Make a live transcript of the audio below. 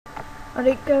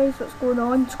Alright guys, what's going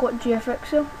on? Scott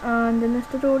GFX here, and in this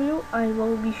tutorial I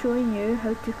will be showing you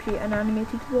how to create an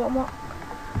animated watermark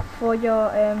for your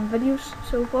videos.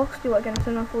 So first you want to get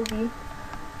into an 4D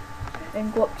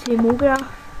and go up to MoGraph,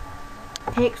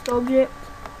 text object,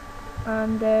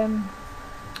 and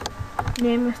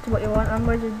name this to what you want. I'm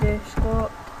going to do Scott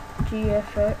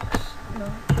GFX,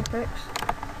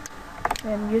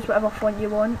 use whatever font you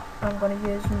want. I'm going to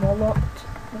use Mollot,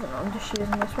 I'm just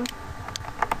using this one.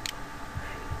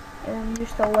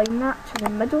 Just align that to the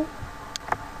middle.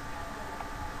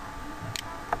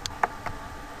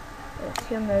 It's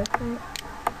here now, right?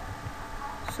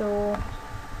 So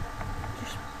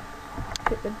just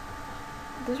put it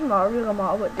doesn't really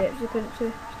matter what depth you put it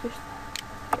to, just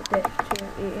put the depth to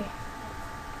 80.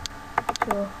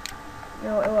 So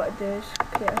now what I want to do is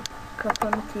create a couple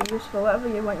of materials for whatever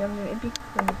you want your name to be.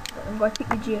 I'm going to take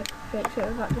the GFX out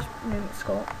of that, just name it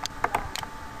Scott.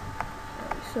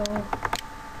 Right, so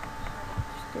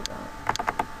do that.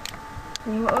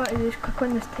 And what I want to do is click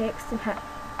on this text and hit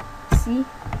C,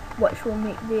 which will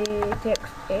make the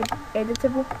text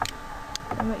editable.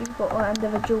 And what you've got all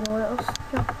individual letters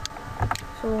here.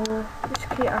 So just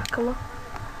create a colour.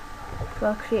 So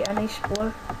I'll create a nice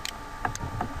blue.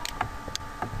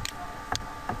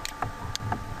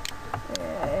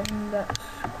 And that's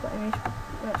quite a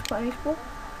nice blue.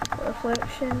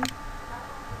 Reflection.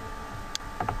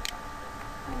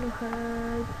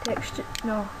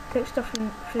 Texture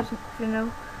for now,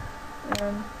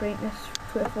 brightness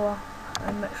 24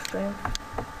 and mix strength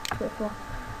 24.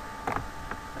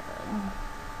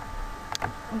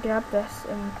 Grab this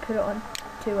and put it on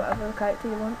to whatever character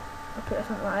you want. I'll put it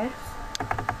something like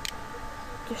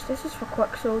this. This is for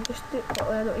quick, so just do it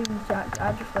quickly. I don't even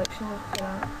add reflections into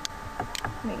that.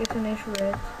 Make it a nice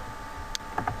red.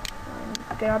 And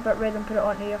grab that red and put it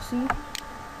onto your C.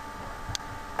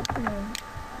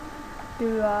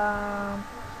 Do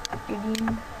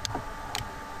green,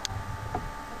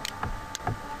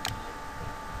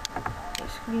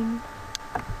 screen,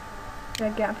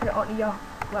 then get and put it onto your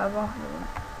whatever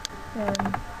you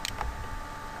want.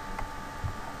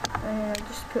 And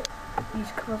just put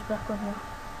these colours back on here.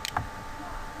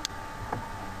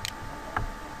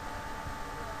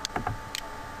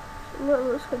 It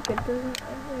looks quite good, doesn't it?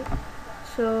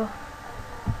 So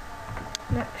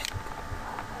next,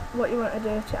 what you want to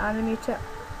do to animate it,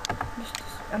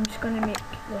 I'm just going to make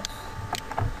this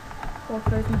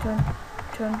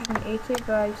 4280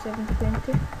 by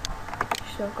 720,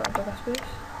 so I've got a bigger space.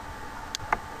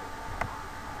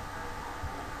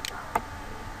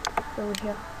 So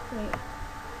here,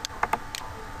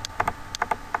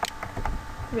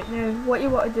 right now what you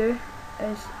want to do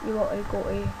is you want to go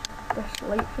to this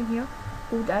light from here,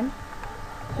 hold in,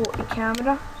 go to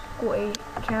camera, go to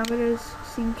cameras,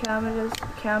 scene cameras,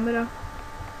 camera,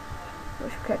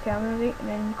 which you click camera, right, and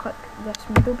then you click this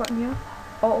middle button here,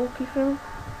 auto keyframe,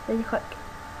 then you click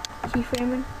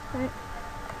keyframing, right,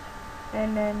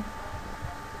 and then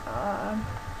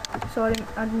sorry,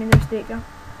 I made a mistake there.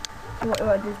 So what I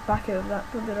want to do is back out of that,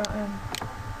 don't do that.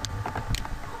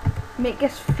 Make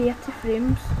this 30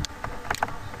 frames,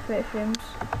 so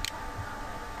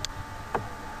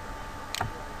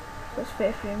it's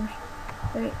 30 frames,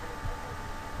 right,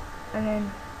 and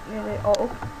then the auto.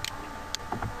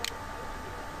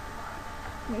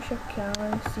 Make sure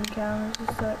cameras, scene cameras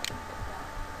is set.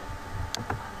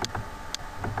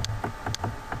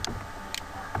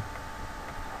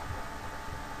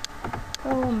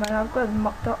 Oh man, I've got it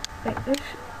mucked up. Like this,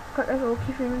 click this auto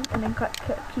keyframe and then click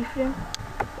keyframe.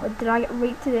 Or drag it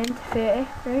right to the end to 30,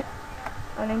 right?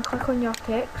 And then click on your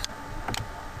text.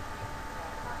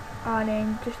 And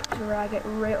then just drag it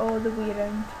right all the way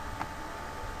around.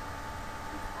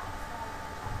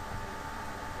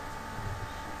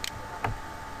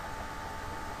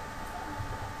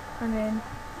 And then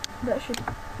that should,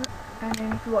 and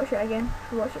then if you watch it again,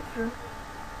 if you watch it through,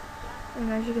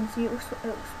 and as you can see it'll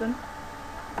spin,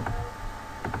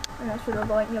 and that's what it'll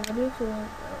be like in your video, so it'll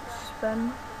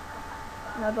spin,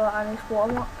 and it'll be like a nice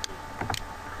watermark,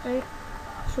 right?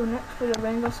 So next for your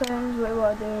render settings, what you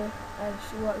want to do is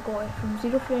you want to go from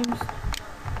 0 frames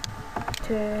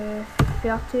to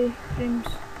 30 frames,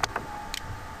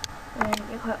 and then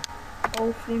you click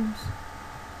all frames.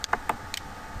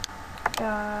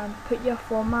 Put your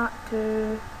format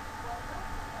to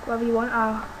whatever you want.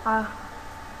 I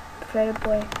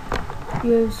preferably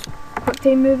use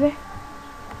QuickTime Movie.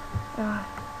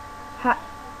 Hit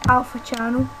Alpha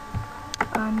Channel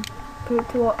and put it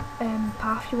to what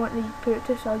path you want to put it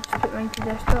to. So I'll just put mine to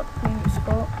desktop, name it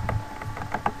Scott.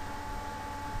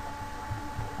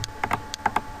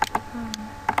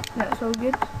 That's all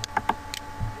good.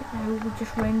 Now we'll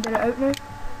just render it out now.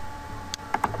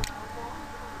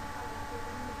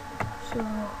 So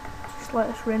just let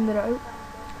us render it out.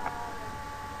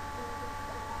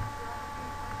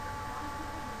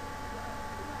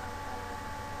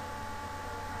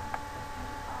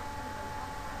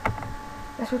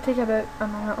 This will take about a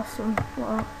minute or so.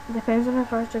 Well, depends on how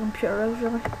fast your computer is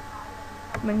really.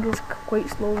 Mine goes quite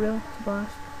slow really, to be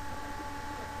honest.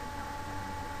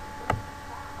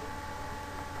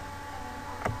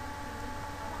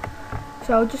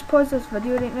 So I'll just pause this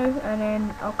video right now and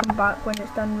then I'll come back when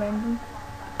it's done rendering.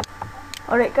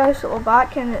 Alright guys, so we're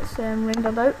back and it's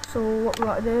rendered out. So what we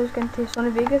want to do is go into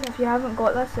Sony Vegas. If you haven't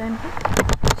got this, then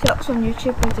search on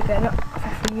YouTube how to get it for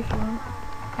free if you want.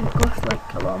 And it costs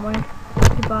like a lot of money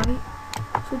to buy.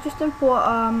 So just import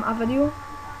a video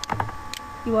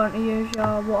you want to use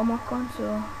your watermark on,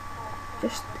 so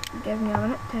just give me a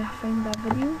minute to find that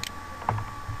video. I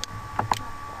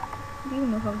don't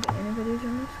even know if I've got any videos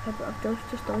on this, because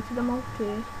I've just deleted them all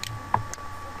to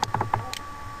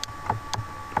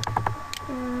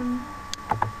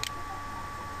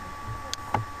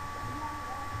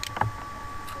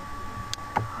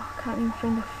I can't even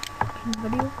find a fucking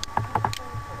video.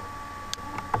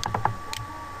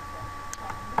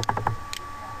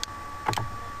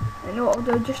 I know what I'll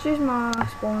do, just use my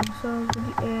sponsors,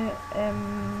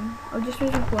 I'll just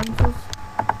use my sponsors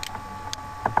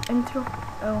intro,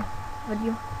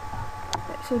 video.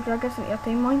 Right, so drag this into your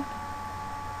timeline.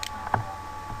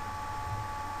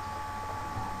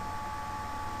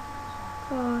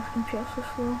 Oh, this computer's so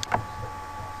slow.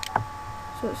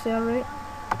 So it's there, right?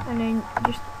 And then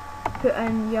just put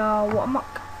in your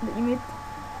watermark that you made.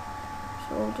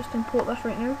 So I'll just import this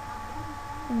right now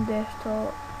in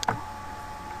desktop.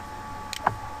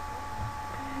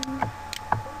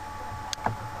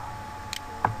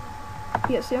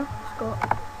 Here it's here, it's got.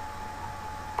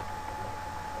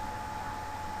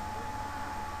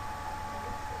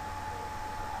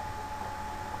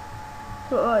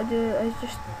 So what I want to do is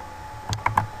just,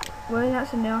 when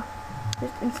that's in there,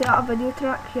 just insert a video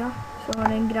track here. So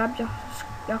and then grab your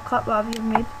clip whatever you've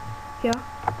made here,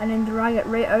 and then drag it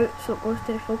right out so it goes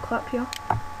to the full clip here.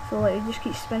 So like it just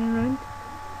keeps spinning around.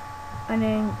 And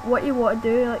then what you want to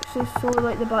do, like so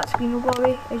like the black screen will go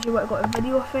away, is you want to go to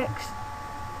video effects.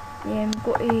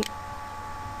 Go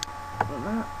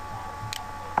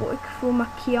to chroma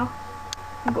key, and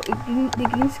go to the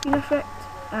green screen effect,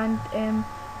 and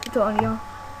put it on your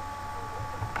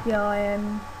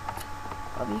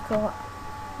what do you call it?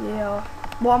 Yeah,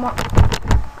 watermark.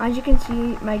 As you can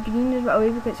see, my green is wet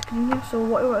away because it's green here. So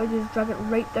what I want to do is drag it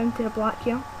right down to the black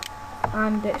here,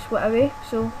 and it's wet away.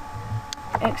 So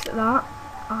exit that,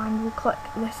 and we'll click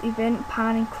this event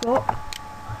pan and crop,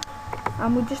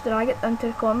 and we'll just drag it down to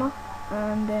the corner,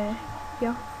 and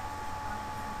here.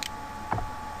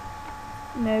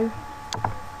 Now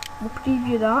we'll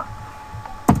preview that.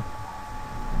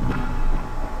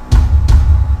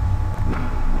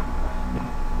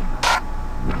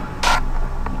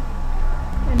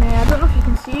 And I don't know if you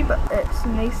can see, but it's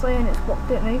nicely and it's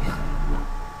worked out nice.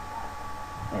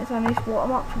 It's a nice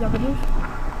watermark for your videos.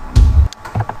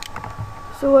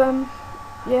 So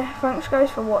yeah, thanks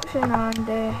guys for watching,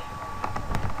 and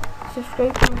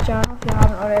subscribe to my channel if you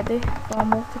haven't already for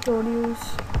more tutorials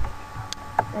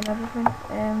and everything.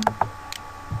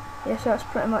 Yeah, so that's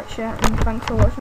pretty much it, and thanks for watching.